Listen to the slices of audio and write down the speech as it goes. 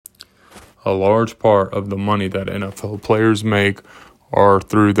A large part of the money that NFL players make are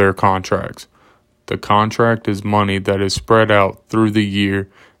through their contracts. The contract is money that is spread out through the year,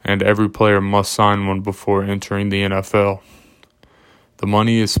 and every player must sign one before entering the NFL. The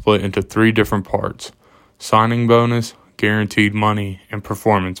money is split into 3 different parts: signing bonus, guaranteed money, and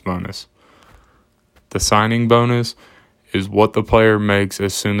performance bonus. The signing bonus is what the player makes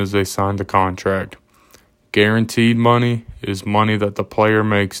as soon as they sign the contract. Guaranteed money is money that the player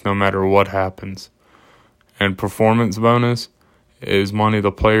makes no matter what happens. And performance bonus is money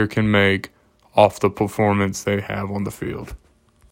the player can make off the performance they have on the field.